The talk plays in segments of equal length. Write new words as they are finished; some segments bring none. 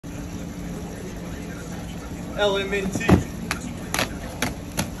LMNT.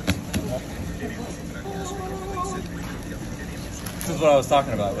 This is what I was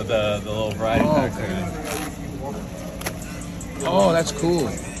talking about with the little variety packs. Okay. Oh, that's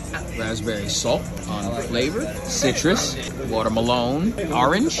cool. Raspberry salt on flavor, citrus, watermelon,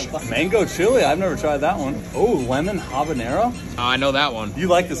 orange. Mango chili, I've never tried that one. Oh, lemon habanero. Oh, I know that one. You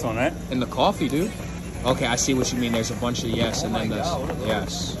like this one, right? In the coffee, dude. Okay, I see what you mean. There's a bunch of yes, and then this.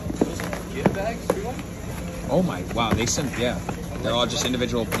 Yes. Oh my, wow, they sent, yeah. They're all just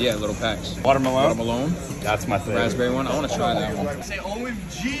individual, yeah, little packs. Watermelon? Watermelon. That's my favorite. Raspberry one. I want to try that one. Say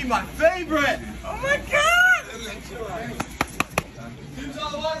OMG, my favorite! Oh my god!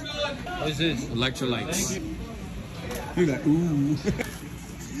 What is this? Electrolytes. You're like, ooh.